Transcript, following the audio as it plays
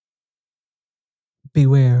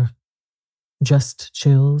Beware. Just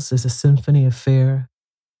Chills is a symphony of fear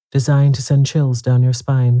designed to send chills down your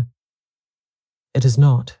spine. It is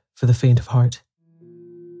not for the faint of heart.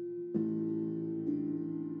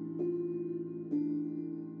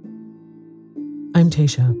 I'm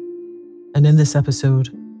Tasha, and in this episode,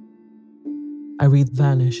 I read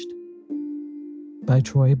Vanished by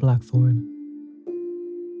Troi Blackthorne.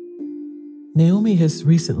 Naomi has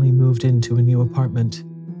recently moved into a new apartment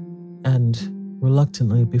and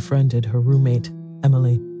reluctantly befriended her roommate,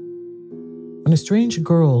 Emily. When a strange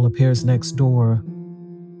girl appears next door,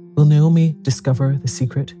 will Naomi discover the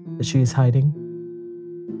secret that she is hiding?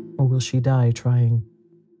 Or will she die trying?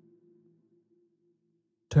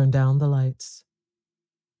 Turn down the lights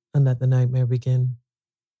and let the nightmare begin.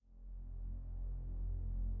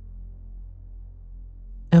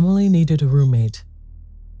 Emily needed a roommate,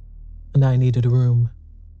 and I needed a room.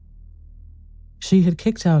 She had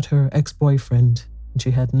kicked out her ex-boyfriend, and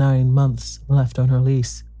she had 9 months left on her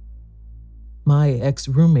lease. My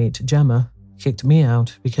ex-roommate, Gemma, kicked me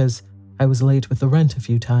out because I was late with the rent a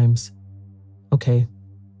few times. Okay,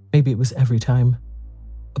 maybe it was every time.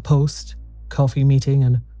 A post, coffee meeting,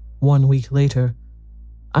 and 1 week later,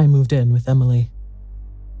 I moved in with Emily.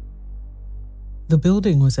 The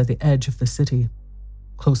building was at the edge of the city,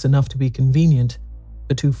 close enough to be convenient,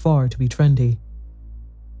 but too far to be trendy.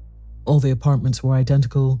 All the apartments were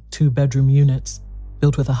identical 2-bedroom units,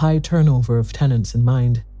 built with a high turnover of tenants in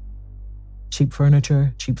mind. Cheap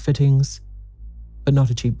furniture, cheap fittings, but not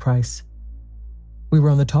a cheap price. We were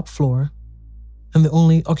on the top floor, and the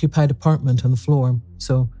only occupied apartment on the floor,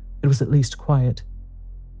 so it was at least quiet.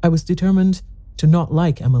 I was determined to not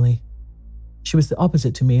like Emily. She was the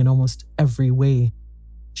opposite to me in almost every way.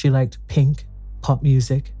 She liked pink, pop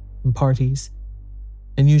music, and parties,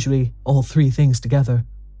 and usually all 3 things together.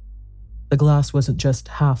 The glass wasn't just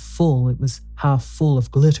half full, it was half full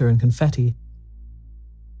of glitter and confetti.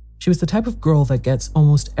 She was the type of girl that gets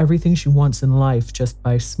almost everything she wants in life just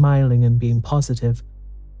by smiling and being positive.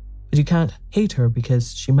 But you can't hate her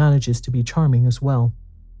because she manages to be charming as well.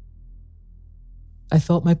 I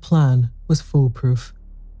thought my plan was foolproof.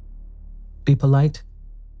 Be polite,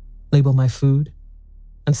 label my food,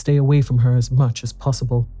 and stay away from her as much as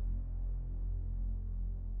possible.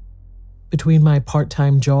 Between my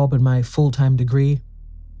part-time job and my full-time degree,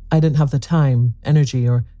 I didn't have the time, energy,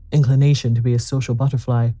 or inclination to be a social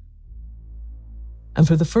butterfly. And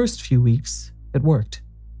for the first few weeks, it worked.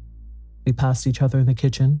 We passed each other in the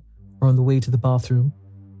kitchen or on the way to the bathroom,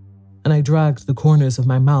 and I dragged the corners of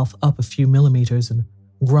my mouth up a few millimeters and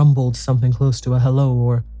grumbled something close to a hello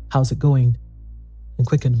or how's it going, and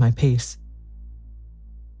quickened my pace.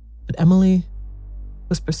 But Emily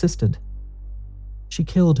was persistent. She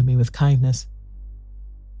killed me with kindness.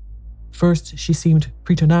 First, she seemed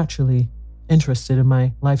preternaturally interested in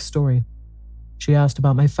my life story. She asked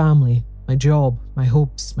about my family, my job, my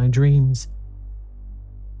hopes, my dreams.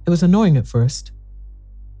 It was annoying at first,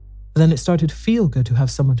 but then it started to feel good to have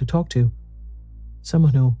someone to talk to,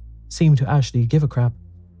 someone who seemed to actually give a crap.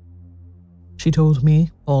 She told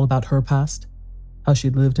me all about her past, how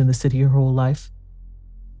she'd lived in the city her whole life,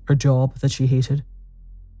 her job that she hated,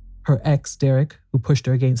 her ex, Derek, who pushed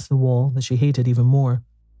her against the wall that she hated even more.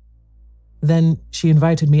 Then she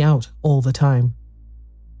invited me out all the time.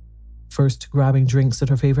 First grabbing drinks at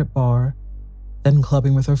her favorite bar, then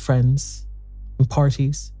clubbing with her friends, and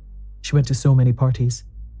parties. She went to so many parties.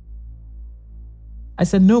 I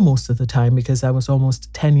said no most of the time because I was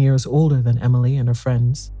almost 10 years older than Emily and her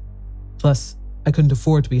friends. Plus, I couldn't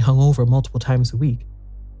afford to be hungover multiple times a week.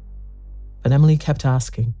 But Emily kept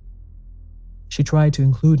asking. She tried to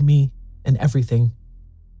include me in everything.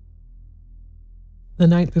 The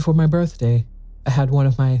night before my birthday, I had one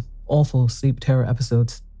of my awful sleep terror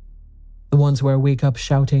episodes. The ones where I wake up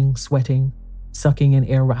shouting, sweating, sucking in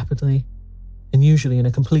air rapidly, and usually in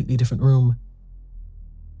a completely different room.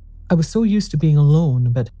 I was so used to being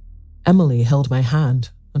alone, but Emily held my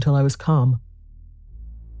hand until I was calm.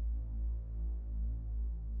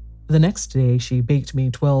 The next day, she baked me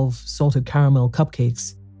 12 salted caramel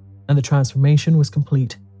cupcakes, and the transformation was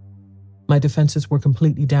complete. My defenses were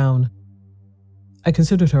completely down. I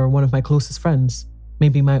considered her one of my closest friends,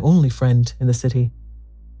 maybe my only friend in the city.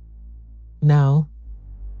 Now,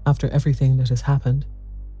 after everything that has happened,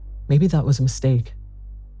 maybe that was a mistake.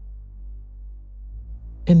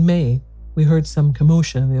 In May, we heard some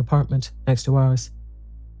commotion in the apartment next to ours.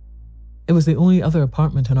 It was the only other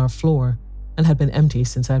apartment on our floor and had been empty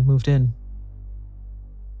since I had moved in.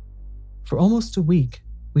 For almost a week,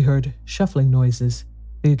 we heard shuffling noises,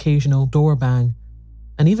 the occasional door bang,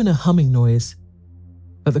 and even a humming noise,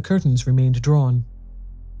 but the curtains remained drawn.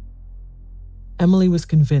 Emily was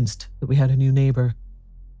convinced that we had a new neighbour,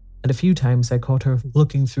 and a few times I caught her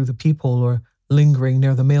looking through the peephole or lingering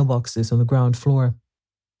near the mailboxes on the ground floor.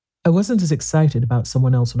 I wasn't as excited about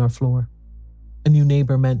someone else on our floor. A new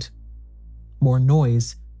neighbour meant more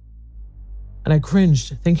noise, and I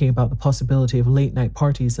cringed thinking about the possibility of late-night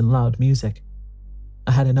parties and loud music.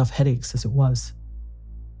 I had enough headaches as it was.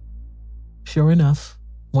 Sure enough,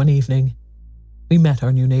 one evening, we met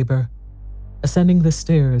our new neighbour, ascending the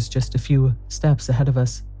stairs just a few steps ahead of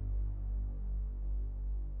us.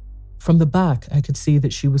 From the back, I could see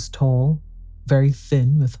that she was tall, very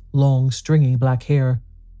thin, with long, stringy black hair.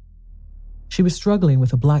 She was struggling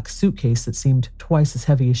with a black suitcase that seemed twice as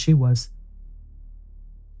heavy as she was.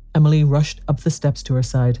 Emily rushed up the steps to her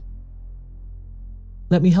side.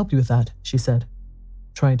 "Let me help you with that," she said,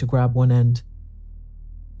 trying to grab one end.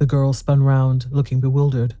 The girl spun round, looking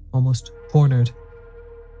bewildered, almost cornered.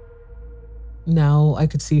 Now I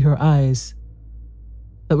could see her eyes,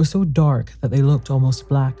 that were so dark that they looked almost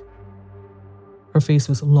black. Her face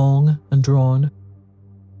was long and drawn.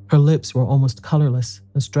 Her lips were almost colourless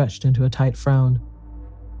and stretched into a tight frown.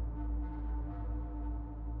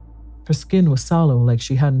 Her skin was sallow, like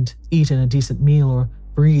she hadn't eaten a decent meal or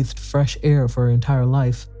breathed fresh air for her entire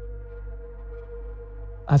life.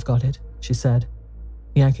 "I've got it," she said,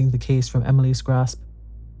 yanking the case from Emily's grasp.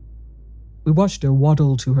 We watched her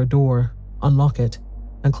waddle to her door, unlock it,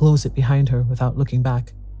 and close it behind her without looking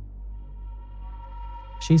back.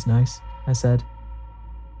 "She's nice," I said.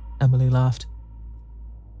 Emily laughed.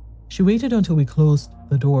 She waited until we closed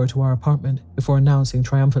the door to our apartment before announcing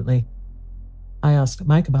triumphantly, "I asked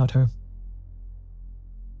Mike about her."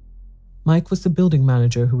 Mike was the building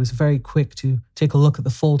manager who was very quick to take a look at the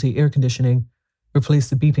faulty air conditioning, replace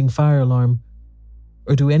the beeping fire alarm,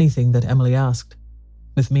 or do anything that Emily asked.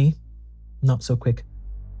 With me, not so quick.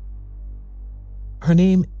 Her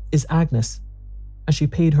name is Agnes, and she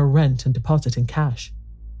paid her rent and deposit in cash.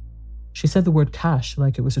 She said the word cash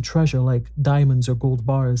like it was a treasure, like diamonds or gold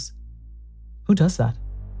bars. Who does that?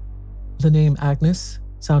 The name Agnes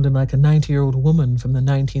sounded like a 90-year-old woman from the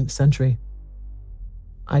 19th century.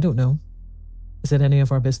 "I don't know. Is it any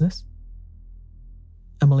of our business?"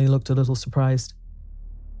 Emily looked a little surprised.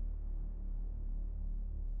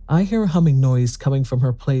 "I hear a humming noise coming from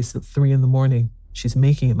her place at 3 a.m. She's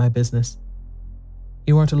making it my business.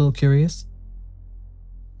 You aren't a little curious?"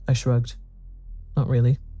 I shrugged. "Not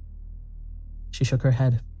really." She shook her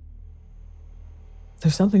head.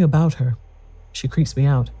 "There's something about her. She creeps me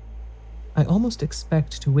out. I almost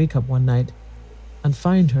expect to wake up one night and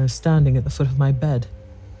find her standing at the foot of my bed."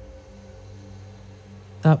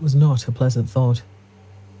 That was not a pleasant thought.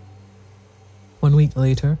 1 week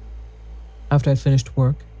later, after I'd finished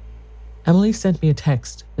work, Emily sent me a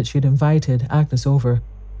text that she'd invited Agnes over,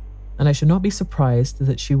 and I should not be surprised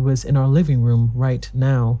that she was in our living room right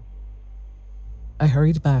now. I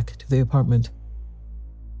hurried back to the apartment.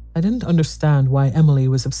 I didn't understand why Emily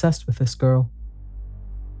was obsessed with this girl.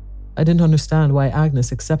 I didn't understand why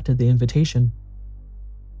Agnes accepted the invitation.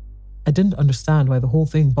 I didn't understand why the whole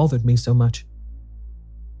thing bothered me so much.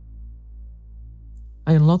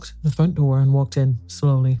 I unlocked the front door and walked in,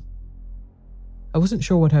 slowly. I wasn't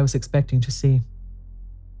sure what I was expecting to see.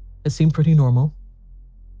 It seemed pretty normal.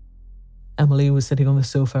 Emily was sitting on the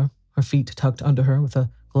sofa, her feet tucked under her with a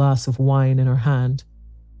glass of wine in her hand,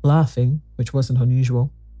 laughing, which wasn't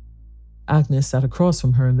unusual. Agnes sat across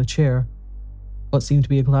from her in the chair, what seemed to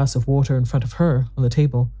be a glass of water in front of her on the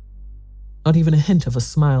table. Not even a hint of a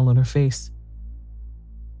smile on her face.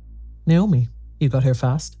 "Naomi, you got here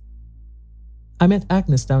fast." "I met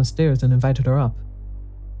Agnes downstairs and invited her up."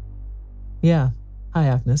 "Yeah, hi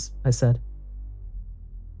Agnes," I said.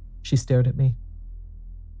 She stared at me.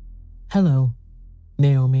 "Hello,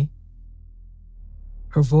 Naomi."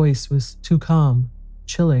 Her voice was too calm,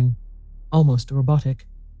 chilling, almost robotic.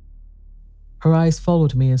 Her eyes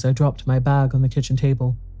followed me as I dropped my bag on the kitchen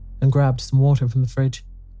table and grabbed some water from the fridge.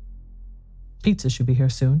 "Pizza should be here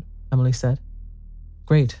soon," Emily said.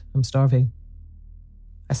 "Great, I'm starving."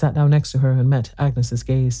 I sat down next to her and met Agnes's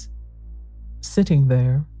gaze. Sitting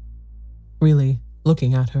there, really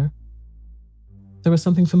looking at her, there was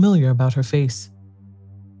something familiar about her face.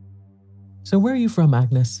 "So where are you from,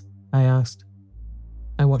 Agnes?" I asked.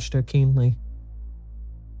 I watched her keenly.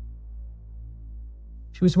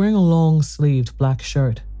 She was wearing a long-sleeved black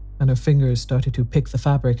shirt, and her fingers started to pick the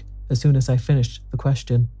fabric as soon as I finished the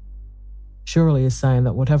question. Surely a sign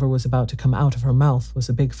that whatever was about to come out of her mouth was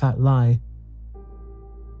a big fat lie.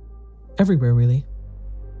 "Everywhere, really.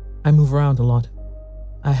 I move around a lot.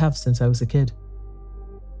 I have since I was a kid."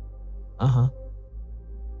 "Uh-huh.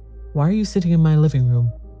 Why are you sitting in my living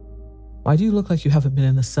room?" Why do you look like you haven't been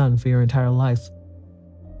in the sun for your entire life?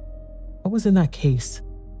 What was in that case?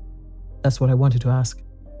 That's what I wanted to ask.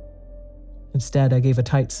 Instead, I gave a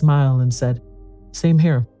tight smile and said, "Same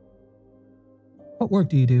here." "What work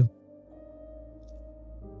do you do?"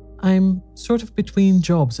 "I'm sort of between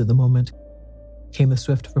jobs at the moment," came the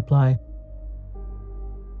swift reply.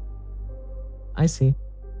 "I see.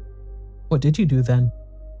 What did you do then?"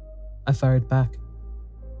 I fired back.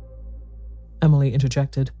 Emily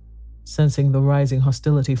interjected, sensing the rising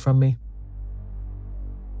hostility from me.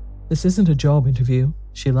 "This isn't a job interview,"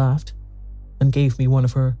 she laughed, and gave me one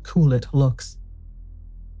of her cool-it looks.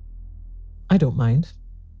 "I don't mind.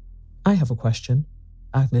 I have a question,"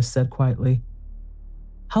 Agnes said quietly.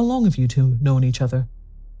 "How long have you two known each other?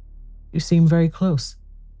 You seem very close."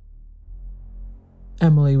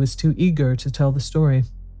 Emily was too eager to tell the story.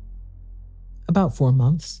 "About 4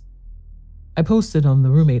 months. I posted on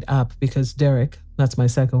the roommate app because Derek, that's my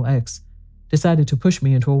psycho ex, decided to push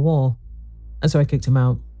me into a wall, and so I kicked him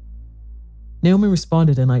out. Naomi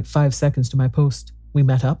responded in like 5 seconds to my post. We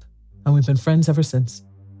met up, and we've been friends ever since."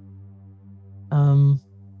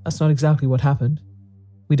 That's not exactly what happened.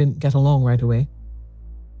 We didn't get along right away."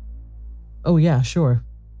 "Oh yeah, sure.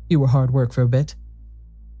 You were hard work for a bit.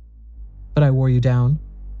 But I wore you down."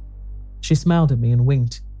 She smiled at me and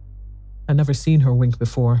winked. I'd never seen her wink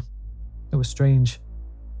before. It was strange.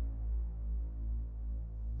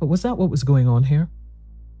 But was that what was going on here?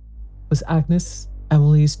 Was Agnes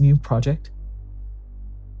Emily's new project?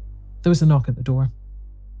 There was a knock at the door.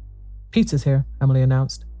 "Pizza's here," Emily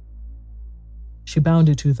announced. She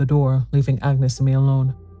bounded to the door, leaving Agnes and me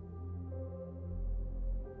alone.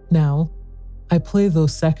 Now, I play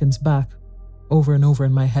those seconds back, over and over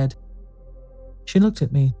in my head. She looked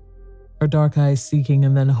at me, her dark eyes seeking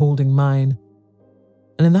and then holding mine.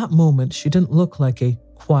 And in that moment, she didn't look like a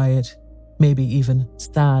quiet, maybe even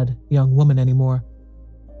sad young woman anymore.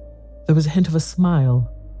 There was a hint of a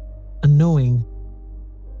smile, a knowing,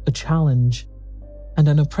 a challenge, and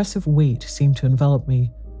an oppressive weight seemed to envelop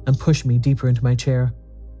me and push me deeper into my chair.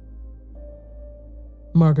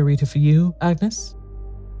 "Margarita for you, Agnes.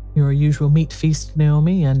 Your usual meat feast,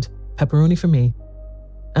 Naomi, and pepperoni for me,"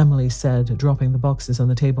 Emily said, dropping the boxes on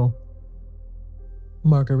the table.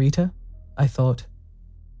 "Margarita?" I thought.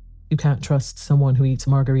 You can't trust someone who eats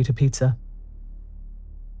margarita pizza.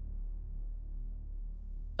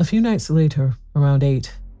 A few nights later, around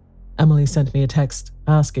 8, Emily sent me a text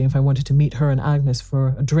asking if I wanted to meet her and Agnes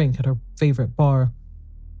for a drink at her favorite bar.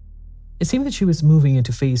 It seemed that she was moving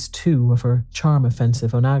into phase 2 of her charm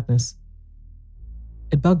offensive on Agnes.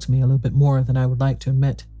 It bugged me a little bit more than I would like to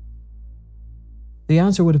admit. The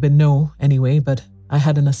answer would have been no anyway, but I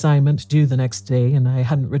had an assignment due the next day and I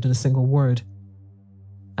hadn't written a single word.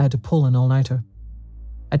 I had to pull an all-nighter.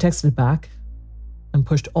 I texted back and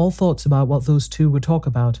pushed all thoughts about what those two would talk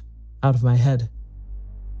about out of my head.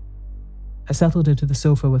 I settled into the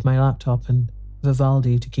sofa with my laptop and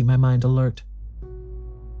Vivaldi to keep my mind alert.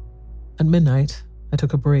 At midnight, I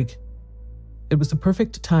took a break. It was the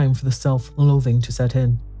perfect time for the self-loathing to set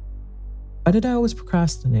in. Why did I always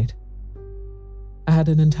procrastinate? I had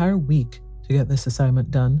an entire week to get this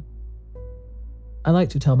assignment done. I like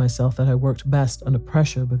to tell myself that I worked best under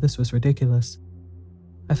pressure, but this was ridiculous.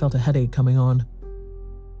 I felt a headache coming on.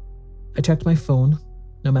 I checked my phone,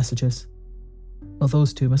 no messages. Well,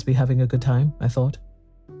 those two must be having a good time, I thought.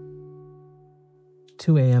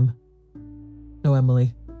 2 a.m. No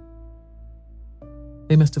Emily.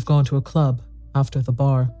 They must have gone to a club after the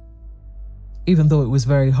bar, even though it was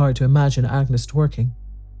very hard to imagine Agnes twerking.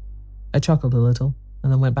 I chuckled a little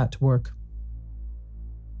and then went back to work.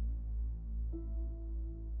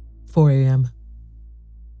 4 a.m.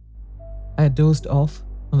 I had dozed off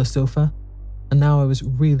on the sofa, and now I was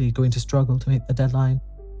really going to struggle to make the deadline.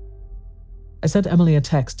 I sent Emily a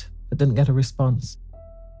text, but didn't get a response.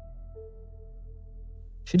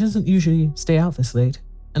 She doesn't usually stay out this late,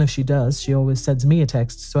 and if she does, she always sends me a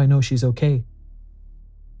text so I know she's okay.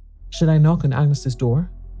 Should I knock on Agnes's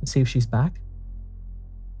door and see if she's back?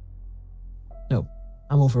 No,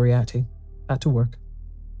 I'm overreacting. Back to work.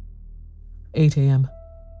 8 a.m.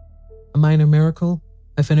 A minor miracle,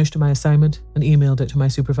 I finished my assignment and emailed it to my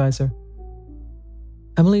supervisor.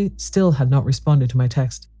 Emily still had not responded to my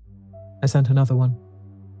text. I sent another one.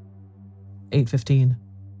 8:15.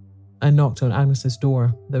 I knocked on Agnes's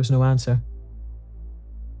door. There was no answer.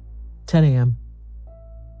 10 a.m.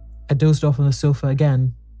 I dozed off on the sofa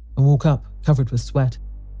again and woke up covered with sweat.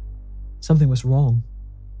 Something was wrong.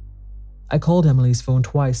 I called Emily's phone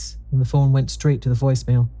twice and the phone went straight to the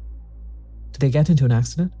voicemail. Did they get into an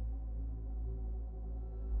accident?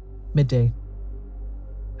 Midday.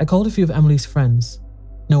 I called a few of Emily's friends.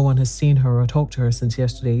 No one has seen her or talked to her since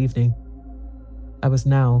yesterday evening. I was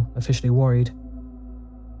now officially worried.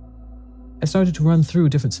 I started to run through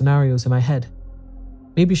different scenarios in my head.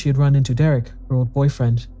 Maybe she had run into Derek, her old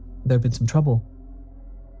boyfriend, and there had been some trouble.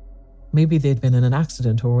 Maybe they'd been in an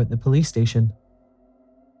accident or at the police station.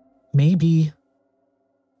 Maybe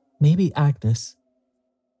Agnes.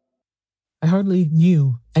 I hardly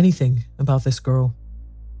knew anything about this girl.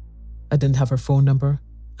 I didn't have her phone number,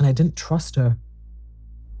 and I didn't trust her.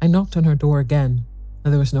 I knocked on her door again,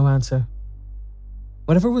 and there was no answer.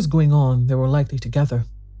 Whatever was going on, they were likely together.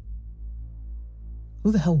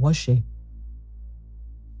 Who the hell was she?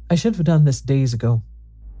 I should have done this days ago.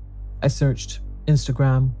 I searched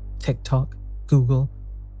Instagram, TikTok, Google.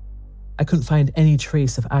 I couldn't find any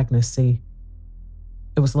trace of Agnes C.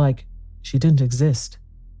 It was like she didn't exist.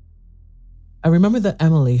 I remember that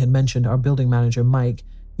Emily had mentioned our building manager, Mike,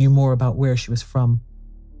 knew more about where she was from.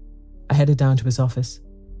 I headed down to his office.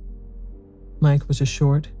 Mike was a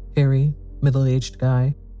short, hairy, middle-aged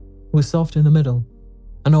guy who was soft in the middle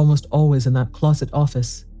and almost always in that closet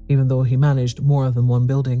office, even though he managed more than one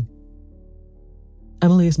building.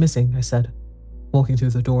 Emily is missing, I said, walking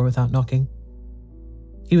through the door without knocking.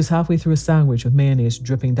 He was halfway through a sandwich with mayonnaise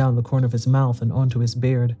dripping down the corner of his mouth and onto his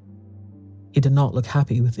beard. He did not look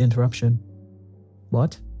happy with the interruption.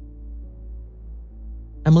 What?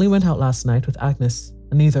 Emily went out last night with Agnes,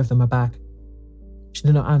 and neither of them are back. She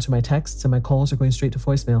did not answer my texts, and my calls are going straight to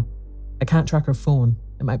voicemail. I can't track her phone.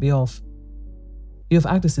 It might be off. You have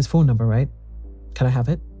Agnes's phone number, right? Can I have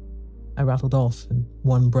it? I rattled off in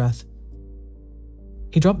one breath.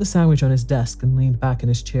 He dropped the sandwich on his desk and leaned back in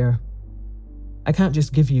his chair. I can't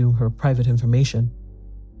just give you her private information.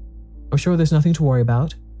 I'm sure there's nothing to worry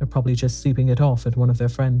about. They're probably just sleeping it off at one of their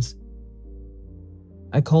friends.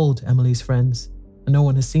 I called Emily's friends, and no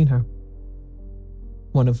one has seen her.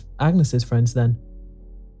 One of Agnes's friends, then.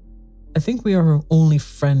 I think we are her only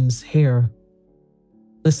friends here.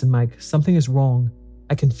 Listen, Mike, something is wrong.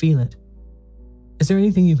 I can feel it. Is there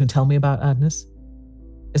anything you can tell me about Agnes?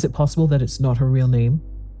 Is it possible that it's not her real name?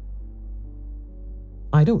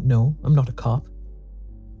 I don't know. I'm not a cop.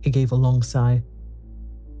 He gave a long sigh.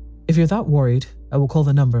 If you're that worried, I will call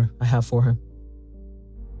the number I have for her.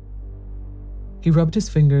 He rubbed his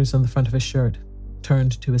fingers on the front of his shirt,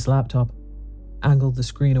 turned to his laptop, angled the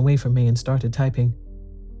screen away from me and started typing.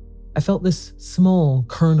 I felt this small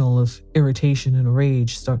kernel of irritation and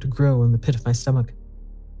rage start to grow in the pit of my stomach.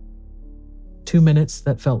 2 minutes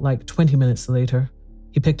that felt like 20 minutes later,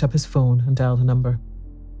 he picked up his phone and dialed a number.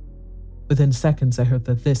 Within seconds, I heard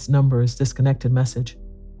that this number is disconnected message.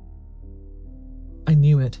 I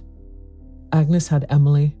knew it. Agnes had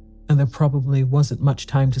Emily, and there probably wasn't much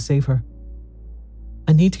time to save her.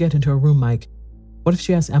 I need to get into her room, Mike. What if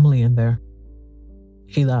she has Emily in there?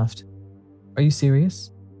 He laughed. Are you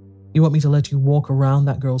serious? You want me to let you walk around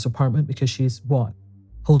that girl's apartment because she's, what,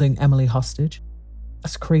 holding Emily hostage?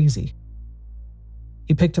 That's crazy.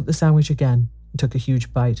 He picked up the sandwich again and took a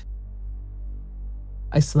huge bite.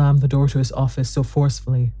 I slammed the door to his office so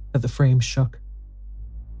forcefully that the frame shook.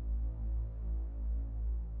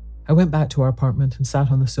 I went back to our apartment and sat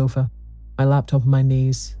on the sofa, my laptop on my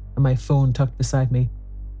knees and my phone tucked beside me.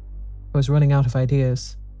 I was running out of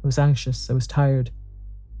ideas. I was anxious. I was tired.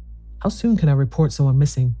 How soon can I report someone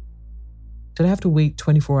missing? Did I have to wait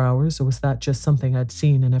 24 hours, or was that just something I'd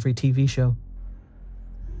seen in every TV show?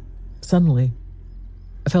 Suddenly,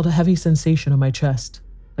 I felt a heavy sensation on my chest,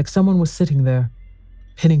 like someone was sitting there,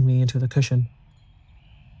 pinning me into the cushion.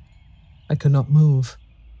 I could not move.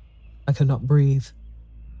 I could not breathe.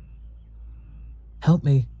 Help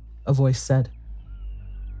me, a voice said.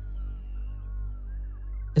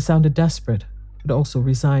 It sounded desperate, but also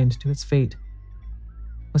resigned to its fate.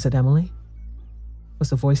 Was it Emily? Was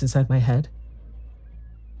the voice inside my head?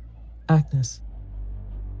 Agnes,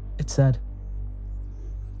 it said.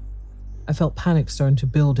 I felt panic starting to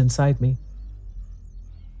build inside me.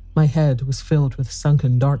 My head was filled with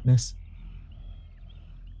sunken darkness.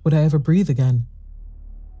 Would I ever breathe again?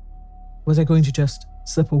 Was I going to just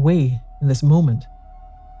slip away in this moment?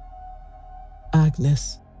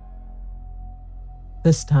 Agnes.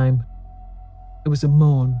 This time, it was a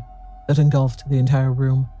moan that engulfed the entire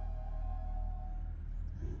room.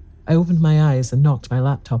 I opened my eyes and knocked my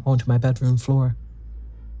laptop onto my bedroom floor.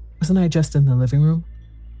 Wasn't I just in the living room?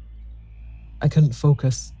 I couldn't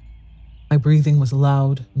focus. My breathing was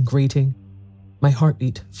loud and grating. My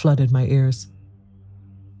heartbeat flooded my ears.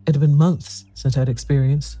 It had been months since I'd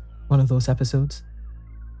experienced one of those episodes.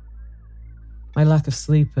 My lack of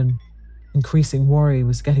sleep and increasing worry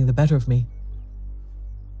was getting the better of me.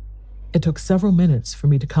 It took several minutes for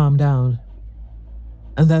me to calm down,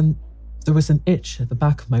 and then There was an itch at the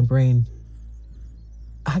back of my brain.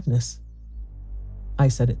 Agnes. I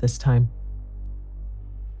said it this time.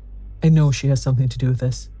 I know she has something to do with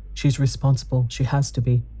this. She's responsible. She has to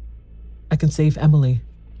be. I can save Emily.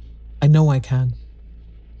 I know I can.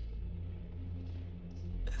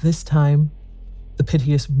 This time, the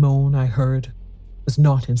piteous moan I heard was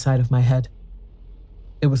not inside of my head.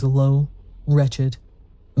 It was low, wretched,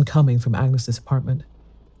 and coming from Agnes's apartment.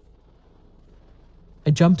 I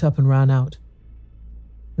jumped up and ran out.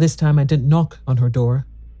 This time I didn't knock on her door.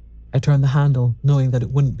 I turned the handle, knowing that it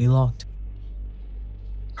wouldn't be locked.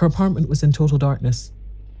 Her apartment was in total darkness,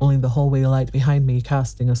 only the hallway light behind me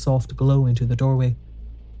casting a soft glow into the doorway.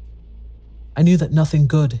 I knew that nothing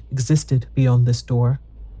good existed beyond this door.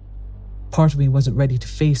 Part of me wasn't ready to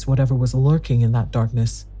face whatever was lurking in that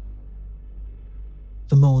darkness.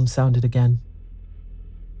 The moan sounded again.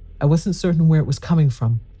 I wasn't certain where it was coming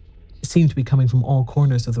from. It seemed to be coming from all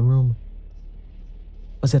corners of the room.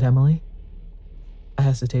 Was it Emily? I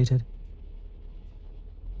hesitated.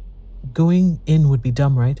 Going in would be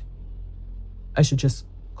dumb, right? I should just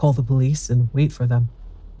call the police and wait for them.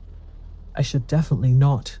 I should definitely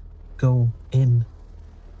not go in.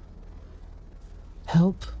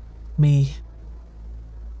 Help me.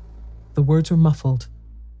 The words were muffled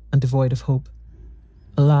and devoid of hope.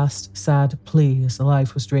 A last sad plea as the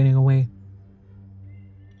life was draining away.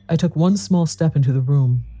 I took one small step into the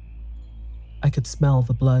room. I could smell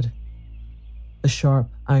the blood, the sharp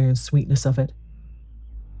iron sweetness of it.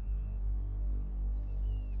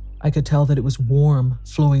 I could tell that it was warm,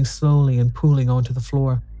 flowing slowly and pooling onto the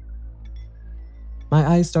floor. My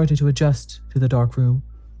eyes started to adjust to the dark room,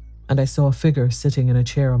 and I saw a figure sitting in a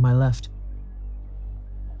chair on my left.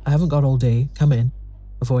 I haven't got all day, come in,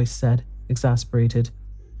 a voice said, exasperated.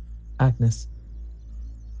 Agnes.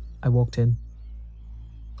 I walked in.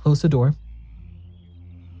 Close the door.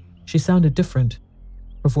 She sounded different.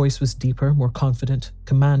 Her voice was deeper, more confident,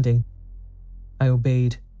 commanding. I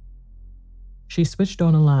obeyed. She switched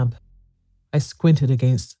on a lamp. I squinted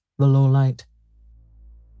against the low light.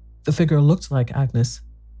 The figure looked like Agnes,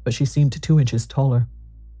 but she seemed 2 inches taller.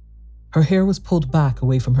 Her hair was pulled back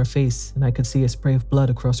away from her face, and I could see a spray of blood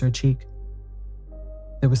across her cheek.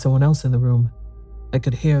 There was someone else in the room. I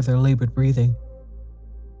could hear their labored breathing.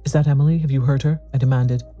 Is that Emily? Have you heard her? I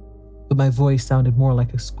demanded, but my voice sounded more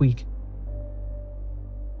like a squeak.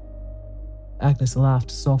 Agnes laughed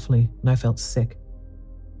softly, and I felt sick.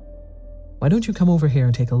 Why don't you come over here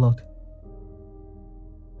and take a look?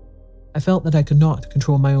 I felt that I could not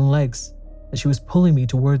control my own legs, that she was pulling me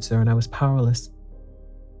towards her and I was powerless.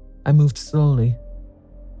 I moved slowly,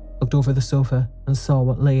 looked over the sofa and saw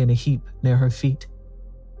what lay in a heap near her feet.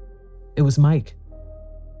 It was Mike.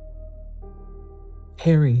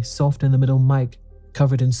 Hairy, soft in the middle Mike,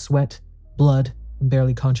 covered in sweat, blood, and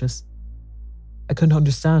barely conscious. I couldn't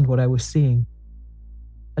understand what I was seeing.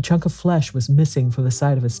 A chunk of flesh was missing from the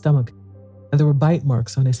side of his stomach, and there were bite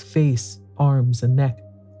marks on his face, arms, and neck.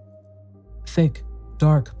 Thick,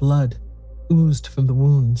 dark blood oozed from the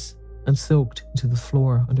wounds and soaked into the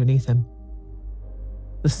floor underneath him.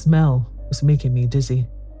 The smell was making me dizzy.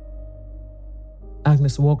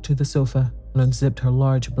 Agnes walked to the sofa and unzipped her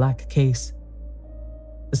large black case,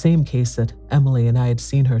 the same case that Emily and I had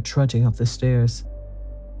seen her trudging up the stairs.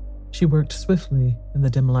 She worked swiftly in the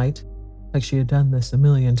dim light, like she had done this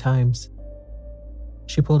 1,000,000 times.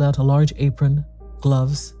 She pulled out a large apron,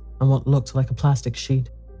 gloves, and what looked like a plastic sheet.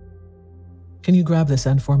 Can you grab this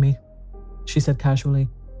end for me? She said casually,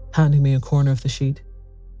 handing me a corner of the sheet.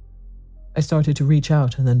 I started to reach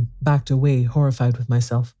out and then backed away, horrified with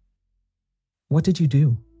myself. What did you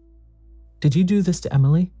do? Did you do this to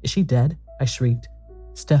Emily? Is she dead? I shrieked,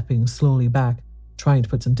 stepping slowly back, trying to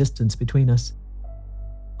put some distance between us.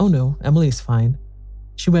 Oh no, Emily's fine.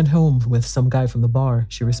 She went home with some guy from the bar,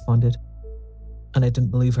 she responded, and I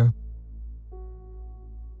didn't believe her.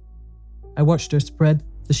 I watched her spread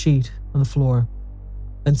the sheet on the floor,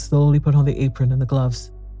 then slowly put on the apron and the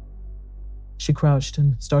gloves. She crouched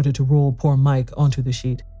and started to roll poor Mike onto the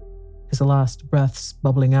sheet, his last breaths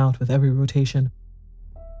bubbling out with every rotation.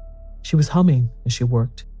 She was humming as she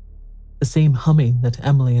worked, the same humming that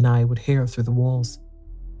Emily and I would hear through the walls.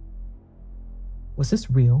 Was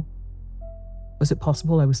this real? Was it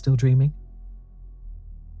possible I was still dreaming?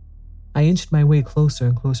 I inched my way closer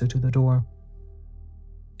and closer to the door.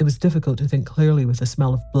 It was difficult to think clearly with the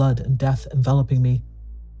smell of blood and death enveloping me.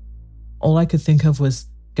 All I could think of was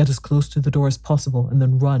get as close to the door as possible and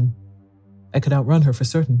then run. I could outrun her for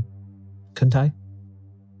certain, couldn't I?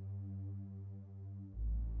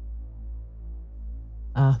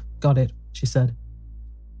 Got it, she said,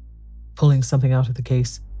 pulling something out of the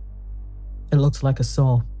case. It looked like a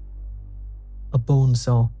saw. a bone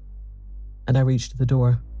saw, and I reached the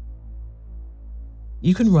door.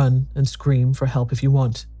 "You can run and scream for help if you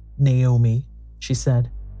want, Naomi," she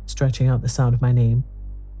said, stretching out the sound of my name.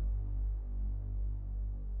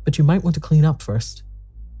 "But you might want to clean up first."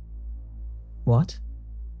 "What?"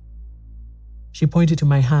 She pointed to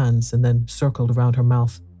my hands and then circled around her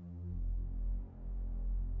mouth.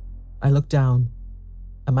 I looked down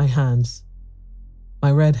at my hands,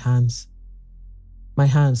 my red hands, my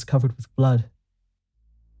hands covered with blood.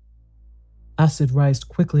 Acid rised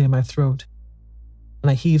quickly in my throat, and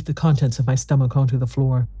I heaved the contents of my stomach onto the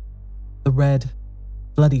floor. The red,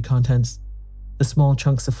 bloody contents, the small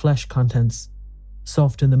chunks of flesh contents,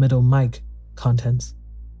 soft in the middle mic contents.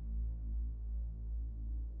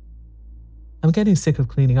 "I'm getting sick of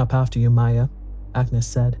cleaning up after you, Maya," Agnes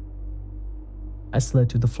said. I slid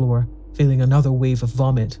to the floor, feeling another wave of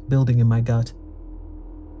vomit building in my gut.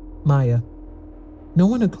 Maya. No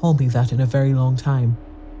one had called me that in a very long time.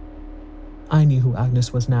 I knew who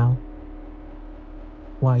Agnes was now.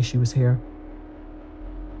 Why she was here.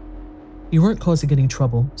 "You weren't causing any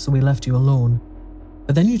trouble, so we left you alone.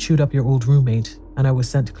 But then you chewed up your old roommate, and I was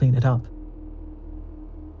sent to clean it up."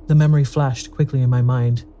 The memory flashed quickly in my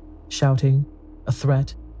mind, shouting, a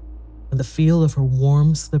threat, and the feel of her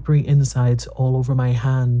warm, slippery insides all over my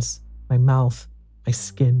hands, my mouth, my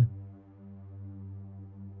skin.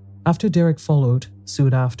 After Derek followed,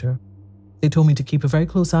 soon after, they told me to keep a very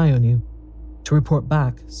close eye on you, to report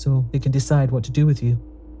back so they can decide what to do with you.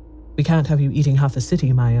 "We can't have you eating half the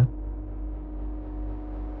city, Maya."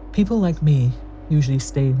 People like me usually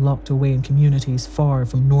stay locked away in communities far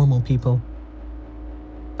from normal people.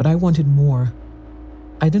 But I wanted more.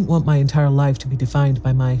 I didn't want my entire life to be defined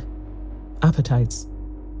by my appetites.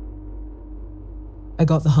 I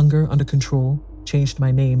got the hunger under control, changed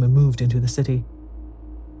my name, and moved into the city.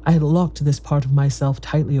 I had locked this part of myself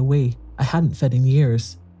tightly away. I hadn't fed in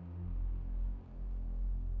years.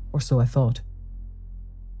 Or so I thought.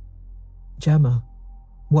 "Gemma,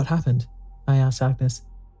 what happened?" I asked Agnes.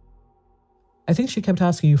 "I think she kept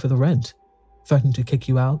asking you for the rent, threatened to kick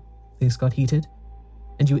you out, things got heated,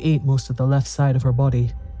 and you ate most of the left side of her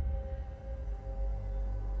body."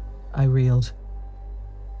 I reeled.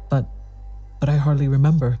 But I hardly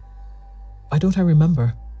remember. Why don't I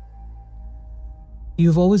remember?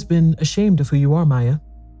 "You've always been ashamed of who you are, Maya.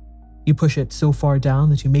 You push it so far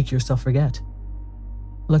down that you make yourself forget.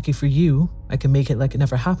 Lucky for you, I can make it like it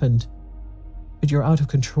never happened. But you're out of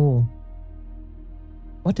control.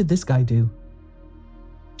 What did this guy do?"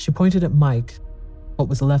 She pointed at Mike, what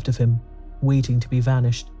was left of him, waiting to be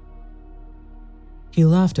vanished. "He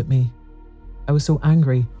laughed at me. I was so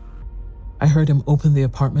angry. I heard him open the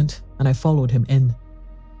apartment and I followed him in.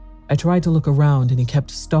 I tried to look around and he kept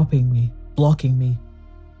stopping me, blocking me.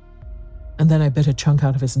 And then I bit a chunk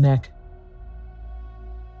out of his neck.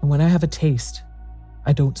 And when I have a taste,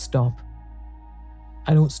 I don't stop.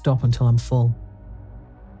 I don't stop until I'm full."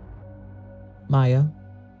 Maya.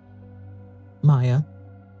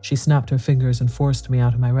 She snapped her fingers and forced me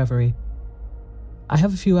out of my reverie. "I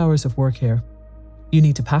have a few hours of work here. You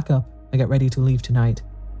need to pack up and get ready to leave tonight.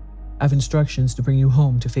 I have instructions to bring you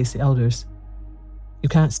home to face the elders. You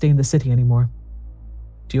can't stay in the city anymore.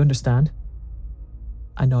 Do you understand?"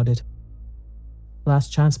 I nodded.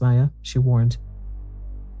 "Last chance, Maya," she warned,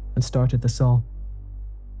 and started the saw.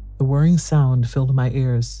 The whirring sound filled my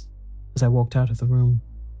ears as I walked out of the room.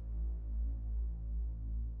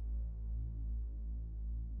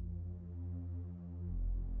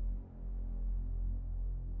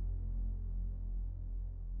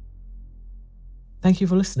 Thank you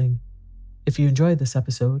for listening. If you enjoyed this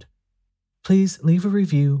episode, please leave a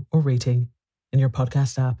review or rating in your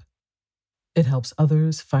podcast app. It helps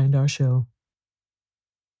others find our show.